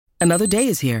Another day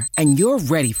is here, and you're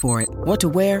ready for it. What to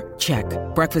wear? Check.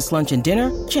 Breakfast, lunch, and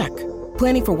dinner? Check.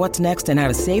 Planning for what's next and how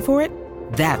to save for it?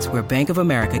 That's where Bank of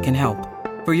America can help.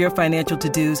 For your financial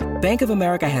to-dos, Bank of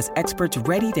America has experts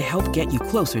ready to help get you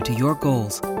closer to your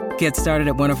goals. Get started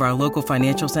at one of our local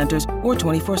financial centers or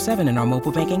 24/7 in our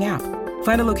mobile banking app.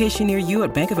 Find a location near you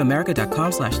at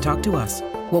bankofamerica.com/talktous.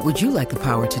 What would you like the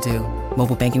power to do?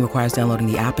 Mobile banking requires downloading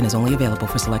the app and is only available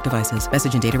for select devices.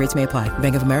 Message and data rates may apply.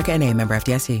 Bank of America N.A., member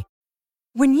FDIC.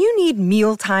 When you need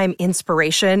mealtime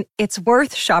inspiration, it's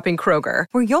worth shopping Kroger,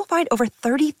 where you'll find over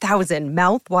 30,000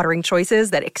 mouth-watering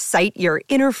choices that excite your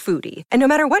inner foodie. And no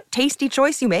matter what tasty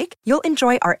choice you make, you'll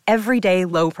enjoy our everyday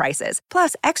low prices,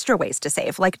 plus extra ways to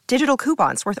save, like digital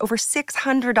coupons worth over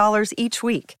 $600 each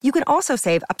week. You can also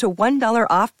save up to $1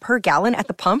 off per gallon at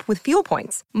the pump with fuel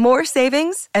points. More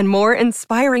savings and more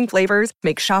inspiring flavors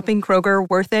make shopping Kroger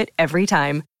worth it every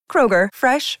time. Kroger,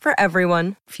 fresh for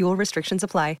everyone. Fuel restrictions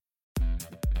apply.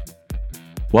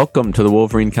 Welcome to the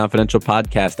Wolverine Confidential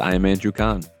Podcast. I am Andrew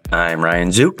Kahn. I'm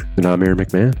Ryan Zook. And I'm Aaron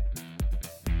McMahon.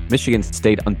 Michigan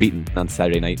stayed unbeaten on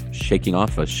Saturday night, shaking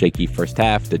off a shaky first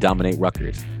half to dominate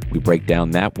Rutgers. We break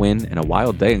down that win and a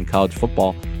wild day in college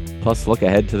football, plus look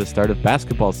ahead to the start of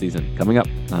basketball season coming up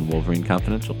on Wolverine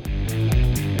Confidential.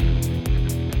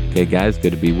 Okay, guys,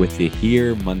 good to be with you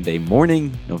here Monday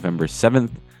morning, November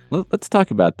 7th. Let's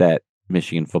talk about that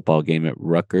Michigan football game at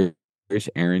Rutgers.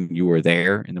 Aaron, you were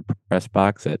there in the press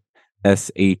box at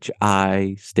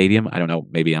SHI Stadium. I don't know.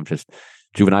 Maybe I'm just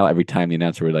juvenile. Every time the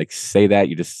announcer would say that,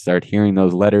 you just start hearing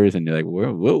those letters and you're like,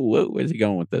 where's he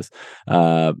going with this?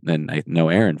 And I know,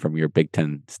 Aaron, from your Big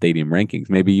Ten stadium rankings,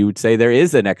 maybe you would say there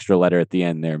is an extra letter at the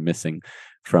end there missing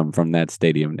from that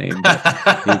stadium name.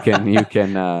 you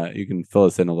can fill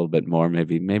us in a little bit more.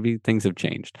 Maybe things have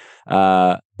changed.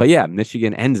 But yeah,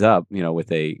 Michigan ends up,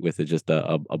 with just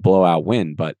a blowout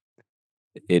win, but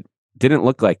it didn't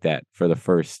look like that for the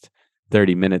first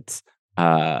 30 minutes.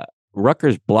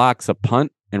 Rutgers blocks a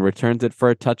punt and returns it for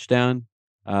a touchdown.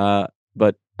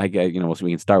 But I guess, so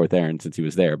we can start with Aaron since he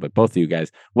was there. But both of you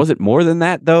guys, was it more than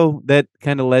that, though, that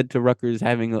kind of led to Rutgers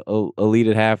having a lead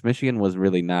at half? Michigan was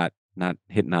really not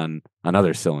hitting on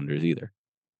other cylinders either.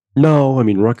 No, I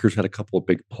mean, Rutgers had a couple of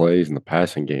big plays in the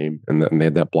passing game, and they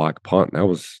had that block punt. And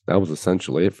that was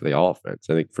essentially it for the offense.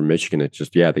 I think for Michigan, it's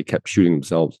just, they kept shooting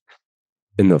themselves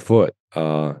in the foot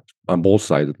on both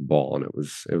sides of the ball. And it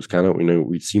was kind of,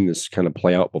 we've seen this kind of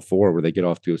play out before where they get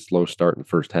off to a slow start in the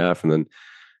first half and then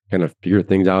kind of figure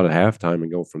things out at halftime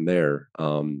and go from there.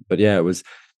 But yeah, it was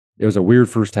a weird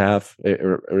first half.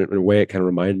 In a way, it kind of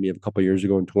reminded me of a couple of years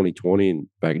ago in 2020, and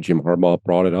back Jim Harbaugh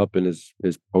brought it up in his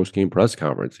post-game press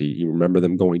conference. He remembered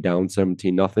them going down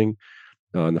 17-0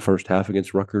 in the first half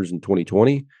against Rutgers in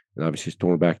 2020. And obviously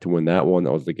stormed back to win that one.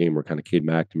 That was the game where kind of Cade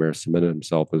McNamara cemented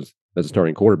himself as a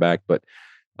starting quarterback. But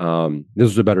this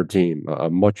was a better team, a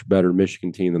much better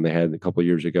Michigan team than they had a couple of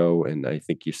years ago. And I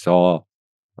think you saw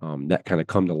that kind of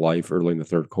come to life early in the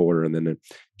third quarter. And then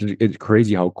it's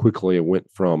crazy how quickly it went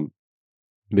from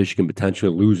Michigan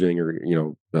potentially losing or,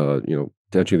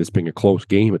 potentially this being a close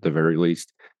game at the very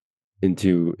least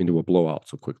into a blowout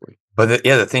so quickly. But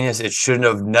the thing is, it shouldn't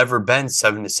have never been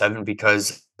 7-7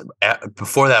 because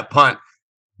before that punt,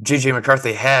 J.J.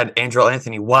 McCarthy had Andrel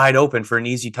Anthony wide open for an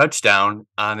easy touchdown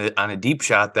on a deep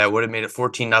shot that would have made it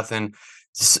 14-0,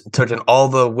 taken all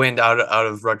the wind out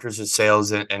of Rutgers'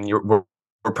 sails, and we're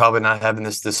probably not having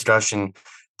this discussion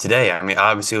today. I mean,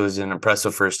 obviously it was an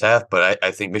impressive first half, but I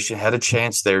think Michigan had a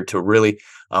chance there to really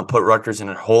put Rutgers in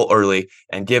a hole early.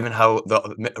 And given how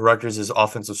the Rutgers'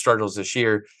 offensive struggles this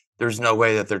year, there's no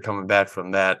way that they're coming back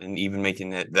from that and even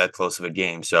making it that close of a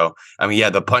game. So, I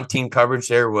mean, the punt team coverage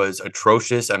there was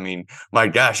atrocious. I mean, my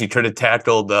gosh, he could have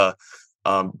tackled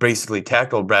basically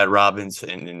tackled Brad Robbins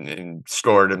and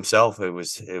scored himself. It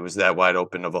was that wide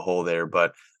open of a hole there.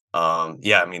 But I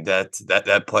mean,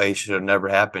 that play should have never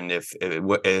happened.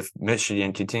 If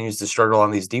Michigan continues to struggle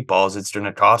on these deep balls, it's going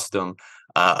to cost them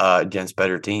against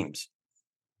better teams.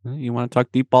 You want to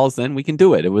talk deep balls? Then we can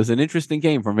do it. It was an interesting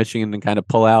game for Michigan to kind of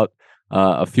pull out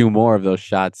a few more of those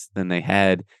shots than they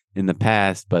had in the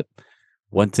past, but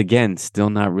once again, still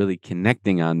not really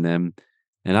connecting on them.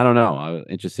 And I don't know. I'm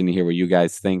interested to hear what you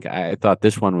guys think. I thought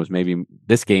this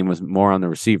game was more on the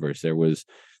receivers. There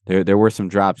were some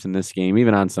drops in this game,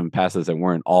 even on some passes that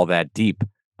weren't all that deep.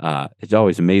 It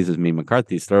always amazes me,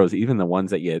 McCarthy's throws, even the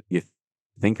ones that you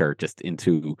think are just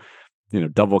into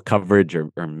double coverage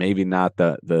or maybe not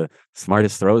the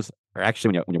smartest throws, or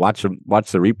actually when you watch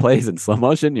the replays in slow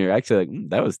motion, you're actually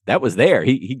like, that was there.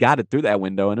 He got it through that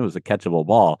window, and it was a catchable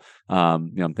ball.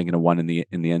 I'm thinking of one in the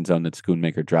end zone that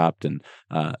Schoonmaker dropped, and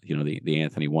the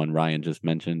Anthony one Ryan just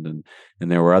mentioned, and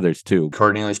there were others too.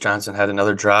 Cornelius Johnson had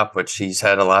another drop, which he's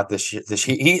had a lot this year.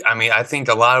 I think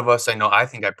a lot of us, I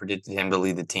think I predicted him to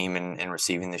lead the team in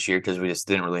receiving this year because we just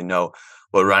didn't really know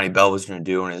what Ronnie Bell was going to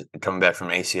do and coming back from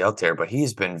an ACL tear. But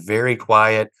he's been very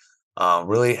quiet.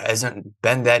 Really hasn't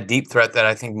been that deep threat that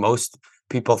I think most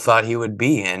people thought he would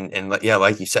be. And yeah,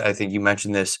 like you said, I think you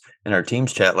mentioned this in our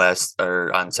team's chat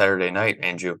on Saturday night,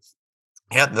 Andrew.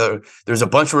 Yeah, there's a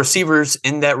bunch of receivers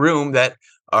in that room that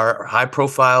are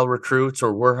high-profile recruits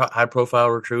or were high-profile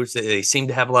recruits. They seem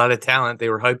to have a lot of talent. They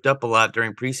were hyped up a lot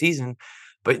during preseason,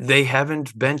 but they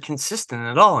haven't been consistent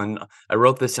at all. And I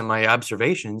wrote this in my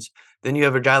observations. Then you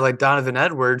have a guy like Donovan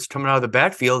Edwards coming out of the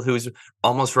backfield who's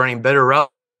almost running better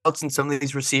routes than some of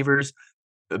these receivers,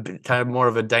 kind of more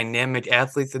of a dynamic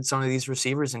athlete than some of these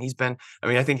receivers. And he's been,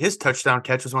 I think his touchdown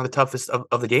catch was one of the toughest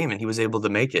of the game, and he was able to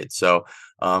make it. So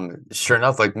sure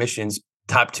enough, like Michigan's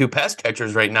top two pass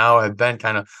catchers right now have been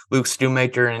kind of Luke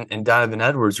Schoonmaker and Donovan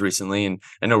Edwards recently. And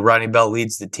I know Ronnie Bell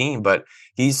leads the team, but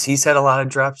he's had a lot of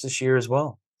drops this year as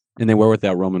well. And they were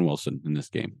without Roman Wilson in this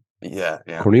game. Yeah.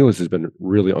 Cornelius has been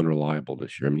really unreliable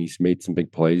this year. He's made some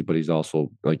big plays, but he's also,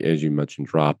 like as you mentioned,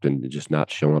 dropped and just not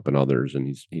shown up in others.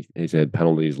 And he's had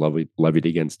penalties levied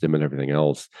against him and everything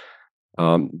else.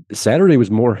 Saturday was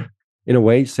more, in a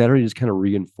way, Saturday just kind of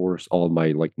reinforced all of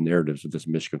my narratives of this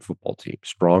Michigan football team.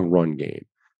 Strong run game,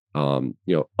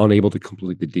 unable to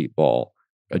complete the deep ball,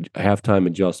 halftime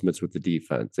adjustments with the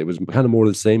defense. It was kind of more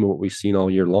the same of what we've seen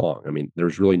all year long.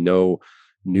 There's really no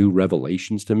new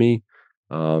revelations to me.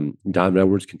 Donovan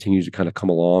Edwards continues to kind of come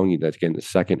along. That's getting the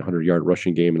second 100-yard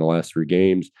rushing game in the last 3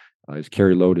 games. His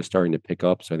carry load is starting to pick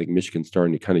up. So I think Michigan's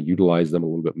starting to kind of utilize them a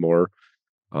little bit more,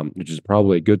 which is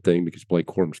probably a good thing because Blake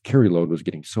Corum's carry load was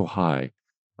getting so high.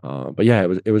 But yeah,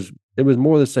 it was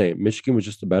more the same. Michigan was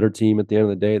just a better team at the end of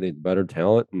the day. They had better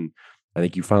talent. And I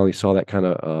think you finally saw that kind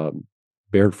of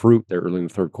bear fruit there early in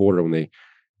the third quarter when they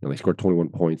scored 21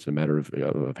 points in a matter of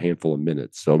a handful of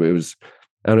minutes. So it was,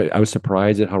 I was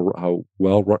surprised at how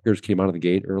well Rutgers came out of the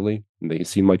gate early. And they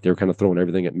seemed like they were kind of throwing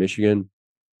everything at Michigan,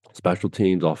 special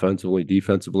teams, offensively,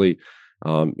 defensively.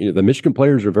 The Michigan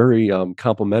players are very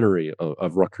complimentary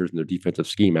of Rutgers and their defensive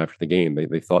scheme after the game.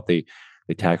 They thought they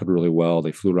tackled really well.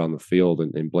 They flew around the field,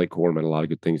 and Blake Corum had a lot of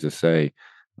good things to say.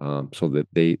 So that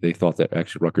they thought that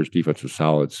actually Rutgers defense was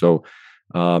solid. So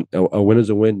a win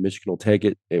is a win. Michigan will take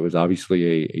it. It was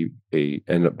obviously a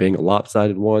ended up being a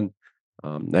lopsided one.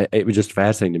 It was just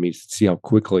fascinating to me to see how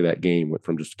quickly that game went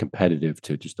from just competitive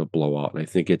to just a blowout. And I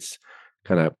think it's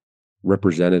kind of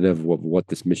representative of what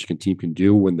this Michigan team can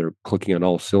do when they're clicking on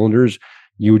all cylinders.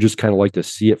 You would just kind of like to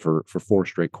see it for 4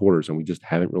 straight quarters, and we just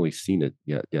haven't really seen it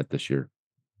yet this year.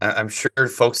 I'm sure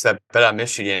folks that bet on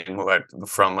Michigan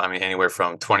from anywhere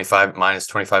from minus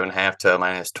 25.5 to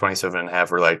minus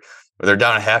 27.5 were like, they're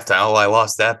down at halftime. Oh, I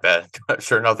lost that bet.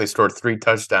 Sure enough, they scored 3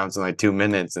 touchdowns in 2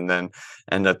 minutes and then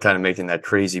end up kind of making that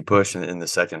crazy push in the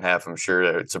second half. I'm sure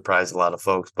it surprised a lot of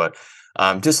folks. But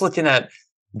just looking at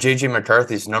J.J.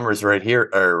 McCarthy's numbers right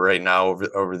now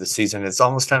over the season, it's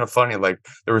almost kind of funny.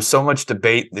 There was so much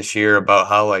debate this year about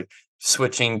how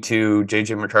switching to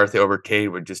J.J. McCarthy over Cade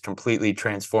would just completely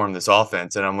transform this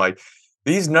offense. And I'm like,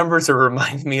 these numbers are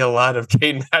reminding me a lot of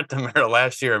Cade McNamara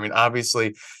last year.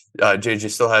 Obviously,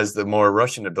 JJ still has the more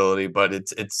rushing ability, but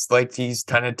it's like he's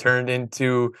kind of turned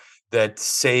into that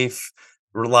safe,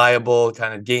 reliable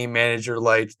kind of game manager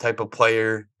like type of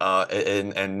player.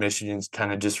 And Michigan's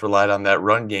kind of just relied on that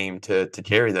run game to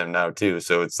carry them now too.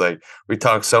 So it's like we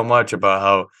talk so much about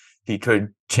how he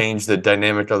could change the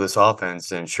dynamic of this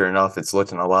offense, and sure enough, it's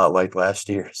looking a lot like last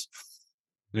year's.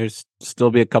 There's still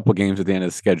be a couple games at the end of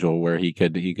the schedule where he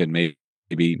could maybe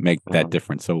make that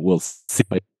difference. So we'll see.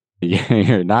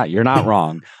 You're not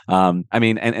wrong. And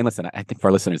listen, I think for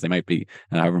our listeners, they might be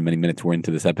however many minutes we're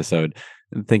into this episode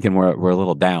thinking we're a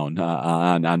little down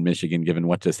on Michigan given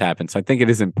what just happened. So I think it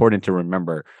is important to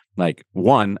remember,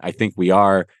 one, I think we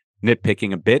are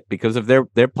nitpicking a bit because of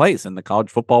their place in the college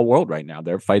football world right now.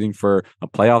 They're fighting for a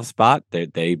playoff spot.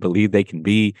 They believe they can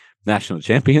be national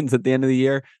champions at the end of the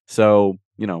year. So,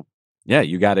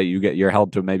 you're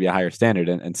held to maybe a higher standard.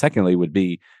 And secondly would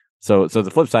be, so the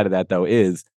flip side of that though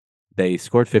is they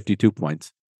scored 52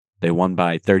 points. They won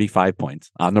by 35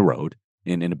 points on the road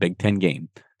in a Big Ten game.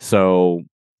 So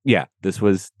yeah, this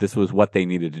was what they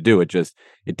needed to do.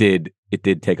 It did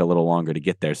take a little longer to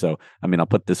get there. So, I'll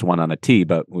put this one on a T,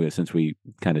 but since we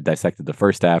kind of dissected the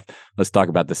first half, let's talk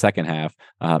about the second half.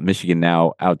 Michigan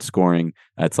now outscoring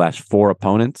its last 4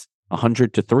 opponents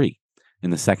 100-3 in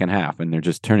the second half, and they're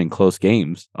just turning close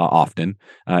games often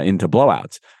into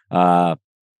blowouts.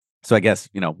 So I guess,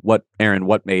 what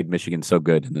made Michigan so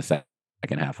good in the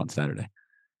second half on Saturday?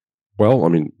 Well, I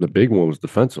mean, the big one was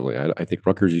defensively. I think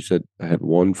Rutgers, you said, had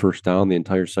 1 first down the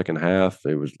entire second half.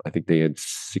 I think they had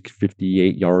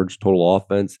 658 yards total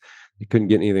offense. They couldn't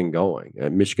get anything going.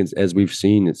 Michigan's, as we've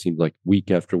seen, it seemed like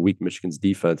week after week, Michigan's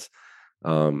defense,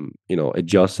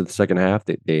 adjusts to the second half.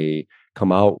 They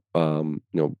come out,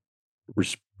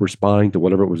 responding to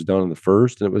whatever was done in the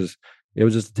first, and it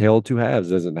was just a tale of two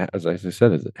halves, as I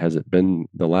said, has it been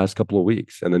the last couple of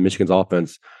weeks. And then Michigan's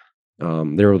offense, they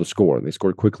were able to score. They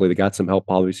scored quickly. They got some help,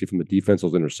 obviously, from the defense.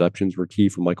 Those interceptions were key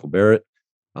from Michael Barrett.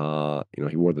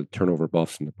 He wore the turnover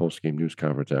buffs in the post-game news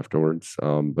conference afterwards.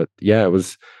 But yeah, it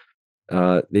was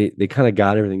they kind of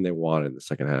got everything they wanted in the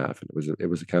second half. It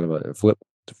was a kind of a flip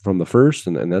from the first,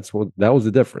 and that was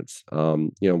the difference.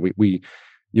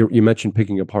 You mentioned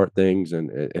picking apart things,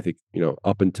 and I think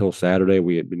up until Saturday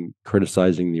we had been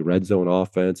criticizing the red zone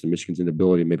offense and Michigan's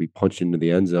inability to maybe punch into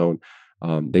the end zone.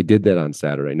 They did that on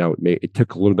Saturday. Now it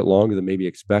took a little bit longer than maybe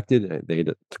expected. They had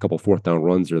a couple of 4th down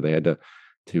runs, or they had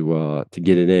to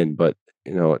get it in, but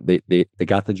they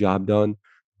got the job done.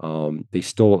 They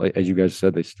still, as you guys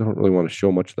said, they still don't really want to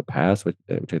show much of the pass, which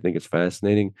I think is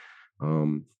fascinating.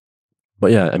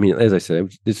 But yeah, I mean, as I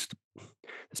said, this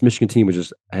Michigan team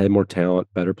had more talent,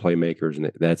 better playmakers,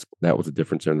 and that was the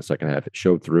difference there in the second half. It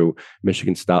showed through.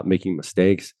 Michigan stopped making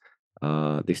mistakes.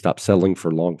 They stopped settling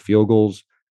for long field goals,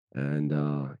 and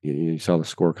you saw the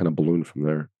score kind of balloon from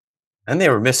there. And they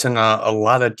were missing a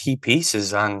lot of key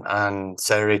pieces on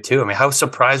Saturday too. I mean, how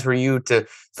surprised were you to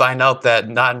find out that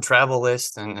non-travel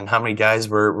list and how many guys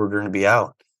were going to be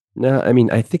out? Yeah, I mean,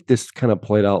 I think this kind of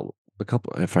played out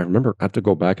if I remember, I have to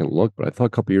go back and look, but I thought a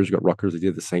couple years ago Rutgers, they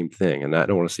did the same thing. And I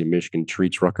don't want to say Michigan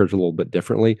treats Rutgers a little bit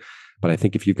differently, but I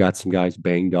think if you've got some guys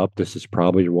banged up, this is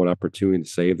probably your one opportunity to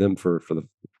save them for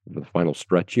the final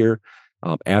stretch here.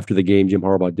 After the game, Jim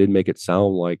Harbaugh did make it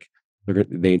sound like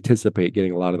they anticipate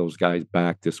getting a lot of those guys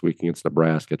back this week against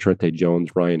Nebraska. Trente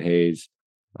Jones, Ryan Hayes.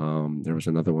 There was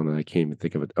another one that I can't even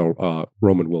think of it.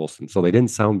 Roman Wilson. So they didn't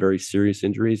sound very serious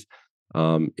injuries.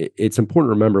 It's important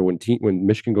to remember when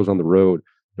Michigan goes on the road,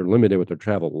 they're limited with their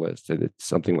travel list, and it's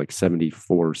something like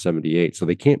 74, 78. So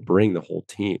they can't bring the whole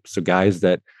team. So guys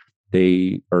that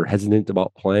they are hesitant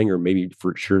about playing, or maybe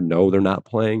for sure know they're not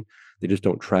playing, they just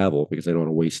don't travel because they don't want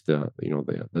to waste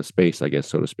the space, I guess,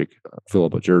 so to speak, fill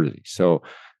up a jersey. So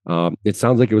it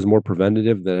sounds like it was more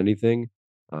preventative than anything.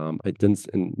 It didn't,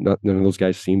 and none of those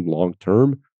guys seemed long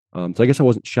term. So I guess I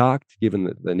wasn't shocked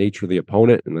given the nature of the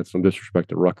opponent, and that's no disrespect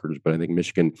to Rutgers, but I think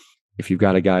Michigan, if you've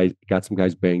got some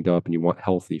guys banged up and you want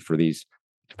healthy for these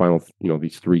final,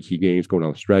 these 3 key games going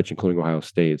down the stretch, including Ohio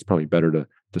State, it's probably better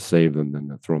to save them than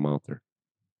to throw them out there.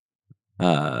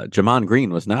 Jamon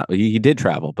Green was not. He did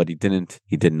travel, but he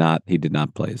did not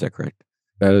play. Is that correct?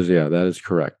 That is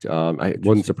correct. I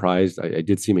wasn't surprised. I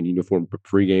did see him in uniform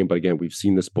pregame, but again, we've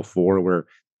seen this before where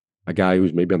a guy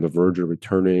who's maybe on the verge of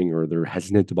returning or they're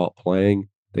hesitant about playing,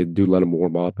 they do let him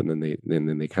warm up, and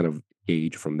then they kind of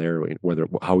gauge from there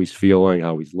how he's feeling,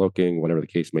 how he's looking, whatever the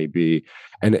case may be.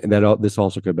 And that this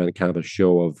also could have been kind of a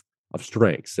show of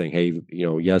strength, saying, hey,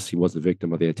 yes, he was the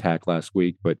victim of the attack last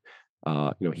week, but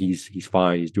he's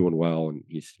fine, he's doing well, and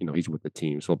he's with the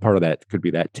team. So part of that could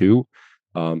be that too.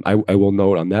 I will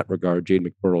note on that regard, Jade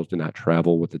McBurrows did not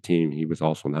travel with the team. He was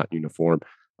also not in uniform.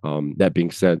 That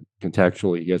being said,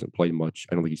 contextually, he hasn't played much.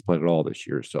 I don't think he's played at all this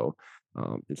year. So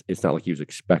it's not like he was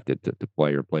expected to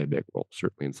play or play a big role,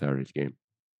 certainly in Saturday's game.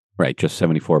 Right. Just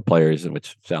 74 players,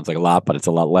 which sounds like a lot, but it's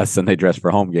a lot less than they dress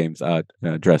for home games,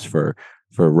 dress for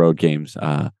road games.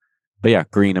 But yeah,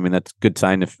 Green, I mean, that's a good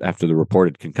sign after the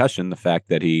reported concussion. The fact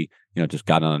that he, just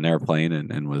got on an airplane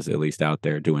and was at least out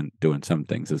there doing some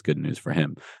things is good news for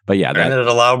him. But yeah, and it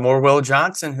allowed more Will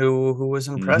Johnson, who was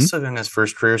impressive in his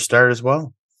first career start as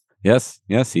well. Yes,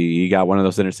 he got one of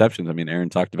those interceptions. I mean, Aaron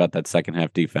talked about that second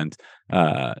half defense.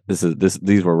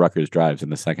 These were Rutgers drives in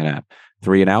the second half.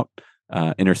 3 and out,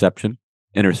 interception.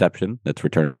 That's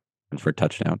returned for a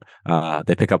touchdown.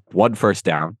 They pick up 1 first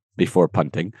down before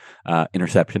punting.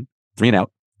 Interception. 3 and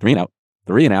out, 3 and out,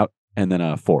 3 and out, and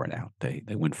then 4 and out. They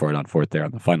went for it on 4th there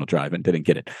on the final drive and didn't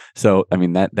get it. So I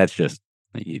mean that's just,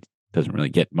 it doesn't really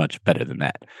get much better than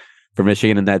that for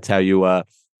Michigan, and that's how you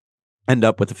end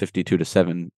up with a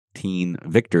 52-17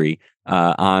 victory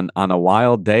on a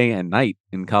wild day and night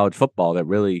in college football that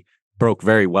really broke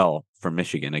very well for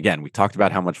Michigan. Again, we talked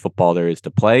about how much football there is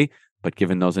to play, but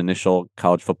given those initial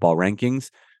college football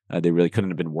rankings, they really couldn't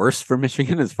have been worse for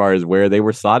Michigan as far as where they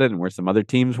were slotted and where some other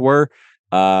teams were.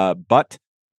 But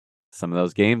some of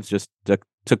those games just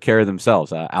took care of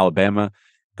themselves. Alabama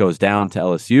goes down to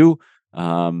LSU.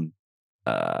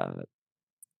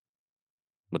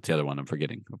 What's the other one I'm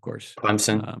forgetting? Of course,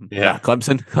 Clemson.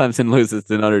 Clemson loses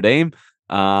to Notre Dame.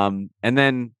 And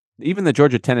then even the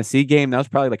Georgia-Tennessee game, that was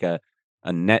probably like a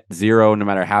net zero, no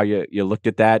matter how you looked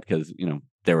at that, because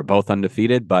they were both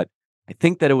undefeated. But I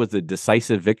think that it was a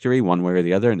decisive victory, one way or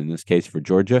the other, and in this case for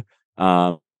Georgia,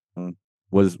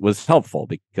 was helpful,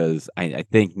 because I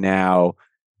think now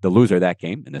the loser of that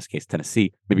game, in this case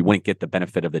Tennessee, maybe wouldn't get the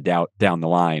benefit of the doubt down the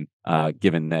line,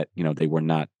 given that they were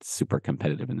not super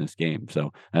competitive in this game.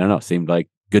 So I don't know, seemed like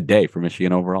good day for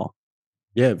Michigan overall.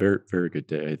 Yeah, very, very good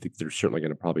day. I think they're certainly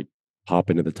going to probably pop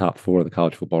into the top 4 of the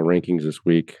college football rankings this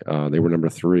week. They were number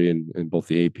 3 in both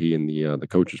the AP and the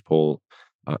coaches poll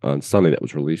on Sunday that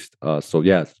was released. So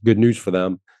yeah, it's good news for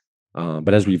them.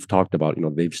 But as we've talked about,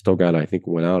 they've still got to, I think,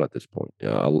 win out at this point.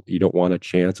 You don't want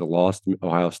a loss to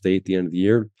Ohio State at the end of the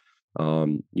year.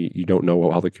 You don't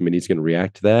know how the committee is going to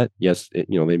react to that. Yes,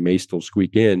 they may still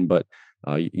squeak in, but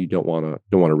you don't want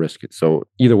to risk it. So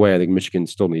either way, I think Michigan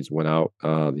still needs to win out.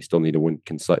 They still need to win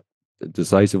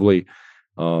decisively.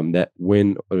 That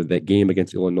win or that game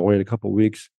against Illinois in a couple of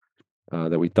weeks,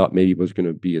 that we thought maybe was going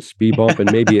to be a speed bump, and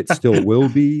maybe it still will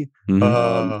be.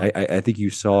 I think you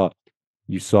saw,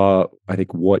 I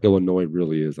think, what Illinois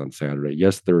really is on Saturday.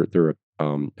 Yes, they're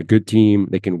a good team.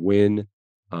 They can win,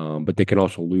 but they can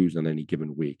also lose on any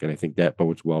given week. And I think that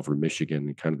bodes well for Michigan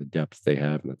and kind of the depth they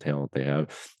have and the talent they have,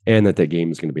 and that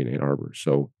game is going to be in Ann Arbor.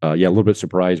 So a little bit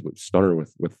surprised with stunner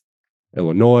with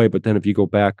Illinois. But then if you go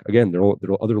back again, their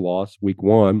other loss, week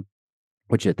 1,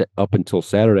 which up until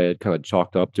Saturday had kind of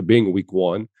chalked up to being week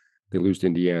 1, they lose to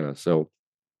Indiana. So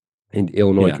and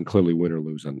Illinois can clearly win or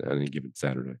lose on any given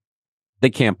Saturday. They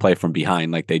can't play from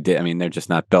behind like they did. I mean, they're just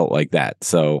not built like that.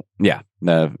 So,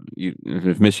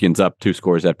 if Michigan's up 2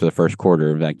 scores after the first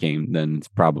quarter of that game, then it's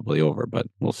probably over. But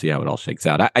we'll see how it all shakes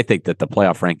out. I think that the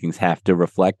playoff rankings have to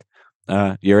reflect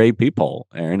your AP poll,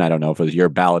 Aaron. I don't know if it was your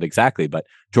ballot exactly, but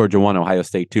Georgia 1, Ohio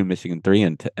State 2, Michigan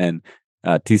 3, and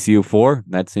TCU 4.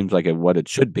 That seems like what it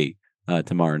should be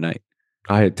tomorrow night.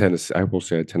 I had Tennessee. I will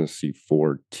say I had Tennessee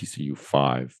 4, TCU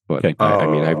 5, but okay. I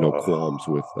mean, I have no qualms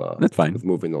with that's fine with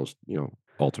moving those,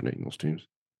 alternating those teams.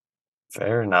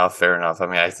 Fair enough. I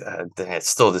mean, I think it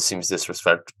still just seems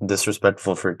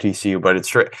disrespectful for TCU, but it's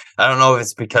true. I don't know if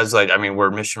it's because,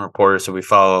 we're Michigan reporters, so we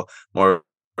follow more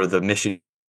of the Michigan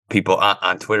people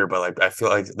on Twitter, but I feel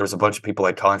like there's a bunch of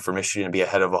people calling for Michigan to be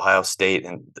ahead of Ohio State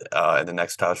in the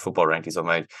next college football rankings. I'm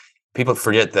like, people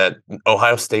forget that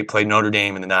Ohio State played Notre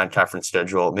Dame in the non-conference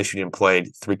schedule. Michigan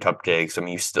played 3 cupcakes. I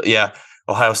mean,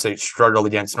 Ohio State struggled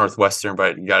against Northwestern,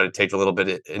 but you got to take a little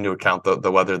bit into account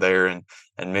the weather there. And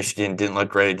Michigan didn't look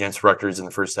great against Rutgers in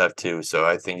the first half too. So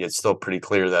I think it's still pretty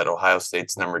clear that Ohio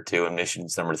State's number 2 and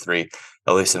Michigan's number 3,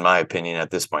 at least in my opinion at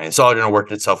this point. It's all going to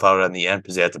work itself out in the end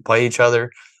because they have to play each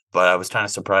other. But I was kind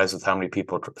of surprised with how many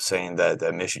people are saying that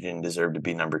Michigan deserved to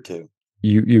be number 2.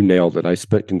 You nailed it. I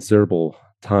spent considerable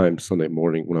time Sunday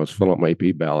morning when I was filling out my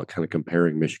AP ballot, kind of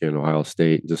comparing Michigan and Ohio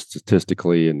State just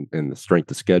statistically and the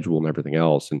strength of schedule and everything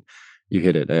else. And you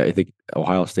hit it. I think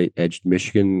Ohio State edged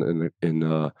Michigan in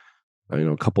a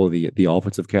couple of the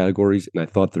offensive categories. And I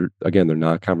thought their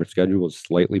non-conference schedule was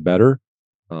slightly better.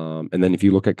 And then if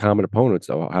you look at common opponents,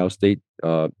 Ohio State,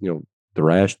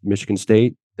 thrashed Michigan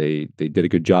State. They did a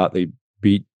good job. They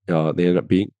ended up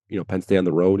beating Penn State on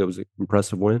the road. It was an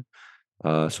impressive win.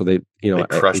 So they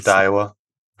crushed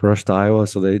Iowa.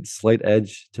 So they slight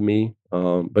edge to me,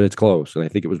 but it's close, and I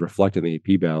think it was reflected in the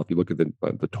AP ballot. If you look at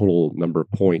the total number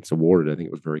of points awarded, I think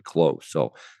it was very close.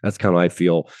 So that's kind of how I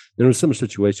feel. There was a similar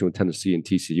situation with Tennessee and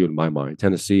TCU in my mind.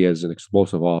 Tennessee has an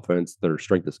explosive offense. Their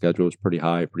strength of schedule is pretty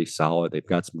high, pretty solid. They've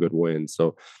got some good wins.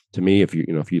 So to me, if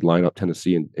you line up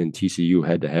Tennessee and TCU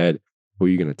head to head, who are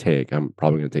you going to take? I'm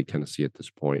probably going to take Tennessee at this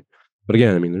point. But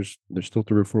again, I mean, there's still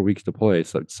 3 or 4 weeks to play,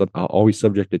 so it's always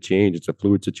subject to change. It's a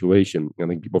fluid situation. I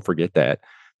think people forget that.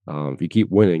 If you keep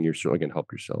winning, you're certainly going to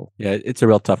help yourself. Yeah, it's a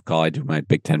real tough call. I do my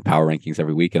Big Ten power rankings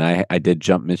every week, and I did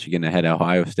jump Michigan ahead of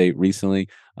Ohio State recently.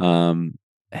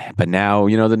 But now,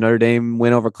 the Notre Dame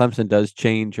win over Clemson does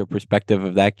change your perspective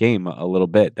of that game a little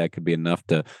bit. That could be enough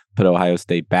to put Ohio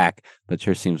State back. But it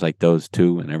sure seems like those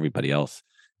 2 and everybody else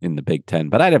in the Big Ten.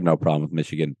 But I'd have no problem with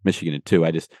Michigan at 2.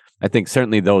 I think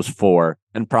certainly those 4,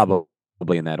 and probably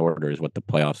in that order, is what the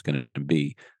playoff's going to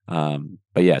be.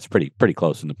 But yeah, it's pretty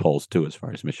close in the polls too, as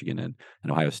far as Michigan and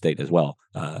Ohio State as well.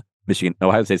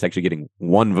 Ohio State's actually getting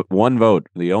one vote,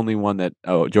 the only one that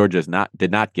Georgia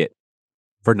did not get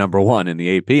for number 1 in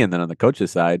the AP. And then on the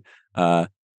coach's side,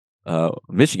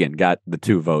 Michigan got the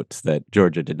 2 votes that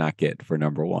Georgia did not get for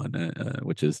number 1,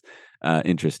 which is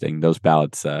interesting. Those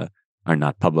ballots are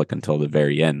not public until the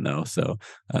very end, though. So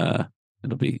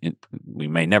we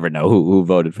may never know who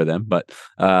voted for them. But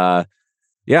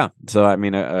yeah, so I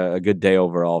mean, a good day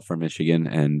overall for Michigan.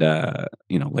 And,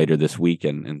 later this week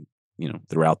and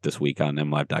throughout this week on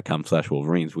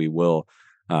mlive.com/Wolverines, we will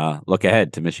look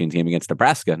ahead to Michigan's game against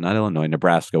Nebraska, not Illinois,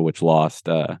 Nebraska, which lost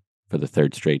for the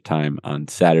 3rd straight time on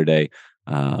Saturday.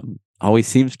 Always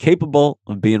seems capable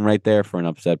of being right there for an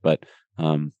upset, but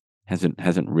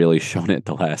hasn't really shown it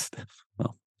the last,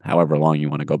 however long you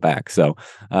want to go back. So,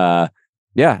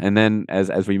 yeah. And then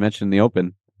as we mentioned in the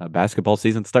open, basketball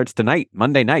season starts tonight,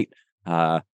 Monday night.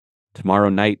 Tomorrow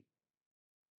night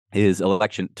is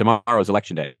tomorrow's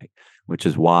election day, which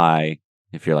is why,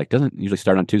 if you're like, doesn't usually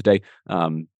start on Tuesday,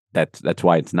 that's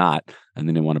why it's not. And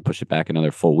then they want to push it back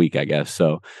another full week, I guess.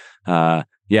 So,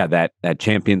 yeah, that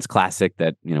Champions Classic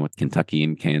that, with Kentucky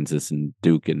and Kansas and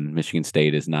Duke and Michigan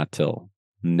State is not till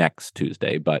next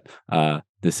Tuesday. But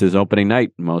this is opening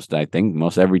night. I think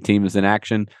most every team is in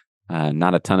action.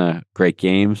 Not a ton of great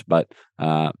games, but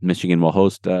Michigan will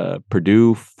host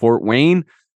Purdue, Fort Wayne.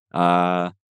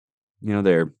 They're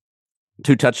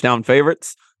 2-touchdown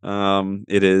favorites.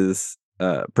 It is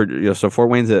so Fort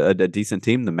Wayne's a decent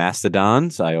team. The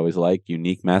Mastodons, I always like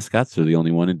unique mascots. They're the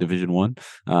only one in Division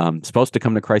I. Supposed to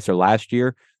come to Chrysler last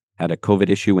year, had a COVID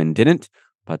issue and didn't,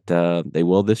 but they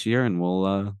will this year, and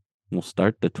we'll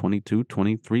start the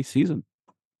 22-23 season.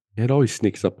 It always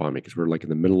sneaks up on me because we're like in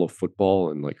the middle of football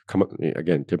and like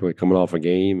typically coming off a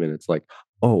game, and it's like,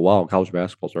 oh wow, college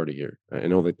basketball's already here. I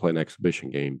know they play an exhibition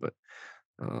game, but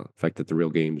the fact that the real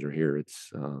games are here,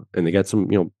 it's and they got some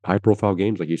high profile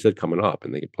games like you said coming up,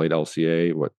 and they played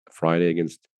LCA Friday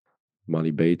against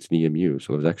Monty Bates and EMU,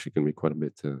 so there's actually going to be quite a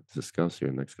bit to discuss here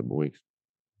in the next couple of weeks.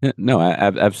 Yeah, no,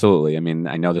 absolutely. I mean,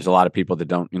 I know there's a lot of people that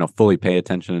don't fully pay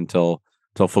attention until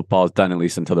football is done, at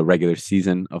least until the regular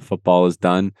season of football is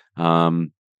done.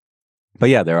 But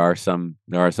yeah, there are some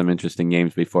interesting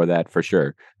games before that for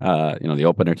sure. The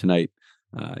opener tonight,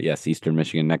 yes, Eastern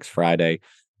Michigan next Friday.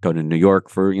 Go to New York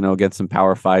for against some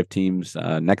Power 5 teams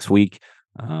next week.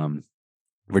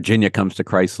 Virginia comes to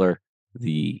Chrysler.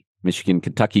 The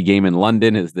Michigan-Kentucky game in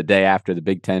London is the day after the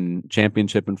Big Ten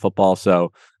championship in football.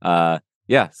 So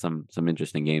yeah, some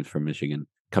interesting games for Michigan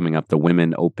coming up. The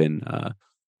Women Open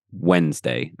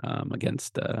Wednesday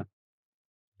against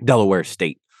Delaware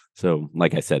State. So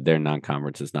like I said, their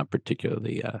non-conference is not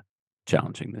particularly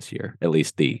challenging this year, at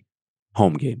least the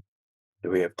home game. Do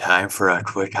we have time for a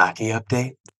quick hockey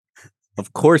update?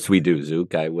 Of course we do,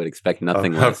 Zook. I would expect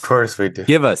nothing less. Of course we do.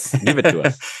 Give it to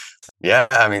us. Yeah,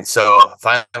 I mean, so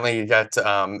finally you got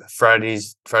Friday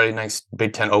night's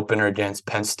Big Ten opener against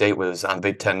Penn State was on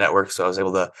Big Ten Network, so I was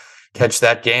able to catch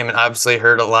that game and obviously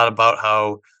heard a lot about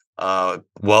how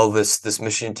well this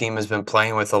Michigan team has been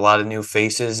playing with a lot of new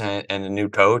faces and a new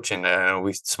coach, and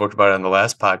we spoke about it on the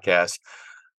last podcast.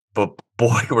 But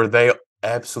boy, were they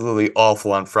absolutely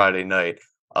awful on Friday night.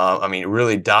 I mean,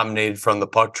 really dominated from the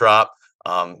puck drop.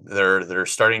 Their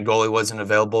starting goalie wasn't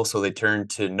available, so they turned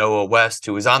to Noah West,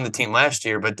 who was on the team last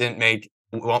year but didn't make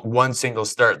one single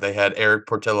start. They had Eric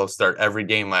Portillo start every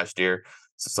game last year.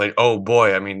 So it's like, oh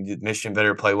boy, I mean, Michigan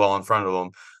better play well in front of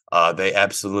them. They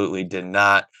absolutely did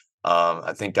not.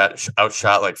 I think got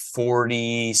outshot like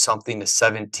 40-something to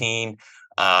 17.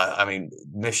 I mean,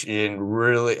 Michigan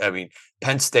really, I mean,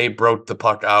 Penn State broke the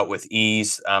puck out with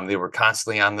ease. They were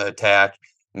constantly on the attack.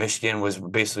 Michigan was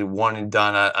basically one and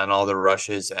done on all the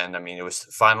rushes. And I mean, it was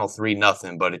final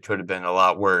 3-0, but it could have been a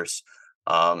lot worse.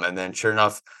 And then sure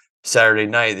enough, Saturday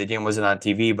night, the game wasn't on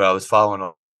TV, but I was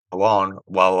following along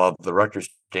while the Rutgers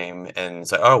game. And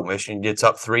it's like, oh, Michigan gets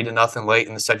up 3-0 late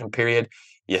in the second period.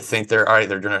 You think they're all right,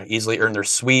 they're going to easily earn their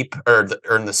sweep or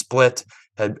earn the split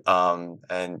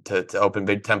and to open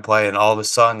Big Ten play. And all of a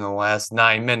sudden, in the last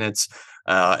 9 minutes,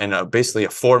 in basically a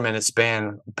 4-minute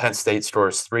span, Penn State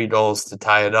scores 3 goals to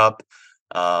tie it up.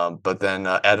 But then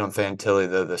Adam Fantilli,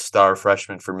 the star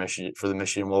freshman for the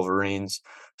Michigan Wolverines,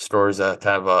 scores a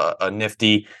kind of a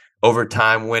nifty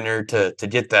overtime winner to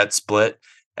get that split.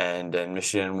 And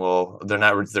Michigan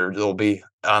they'll be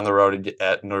on the road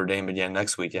at Notre Dame again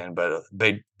next weekend. But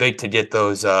big to get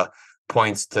those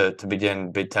points to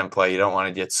begin Big Ten play. You don't want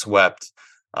to get swept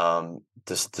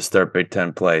to start Big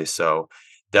Ten play. So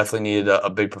definitely needed a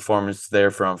big performance there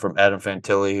from Adam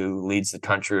Fantilli, who leads the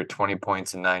country with 20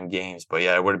 points in 9 games. But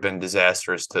yeah, it would have been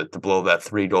disastrous to blow that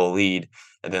 3-goal lead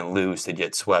and then lose to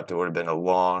get swept. It would have been a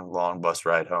long bus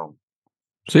ride home.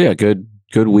 So yeah, good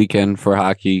weekend for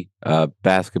hockey,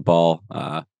 basketball.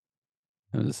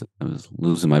 I was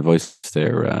losing my voice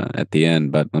there at the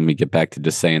end, but let me get back to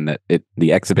just saying that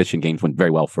the exhibition games went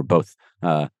very well for both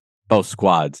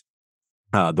squads.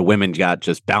 The women got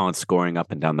just balanced scoring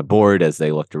up and down the board as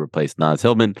they look to replace Naz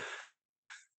Hillman.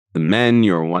 The men,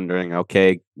 you're wondering,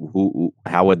 okay,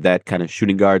 how would that kind of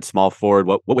shooting guard, small forward,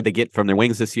 what would they get from their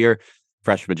wings this year?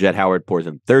 Freshman Jett Howard pours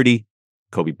in 30,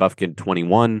 Kobe Buffkin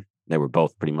 21. They were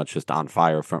both pretty much just on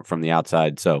fire from the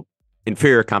outside. So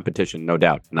inferior competition, no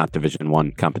doubt, not Division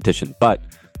I competition, but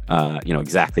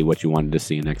exactly what you wanted to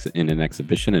see in an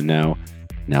exhibition. And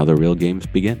now the real games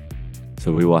begin.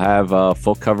 So we will have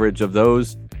full coverage of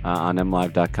those on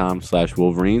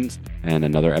mlive.com/Wolverines and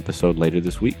another episode later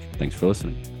this week. Thanks for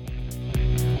listening.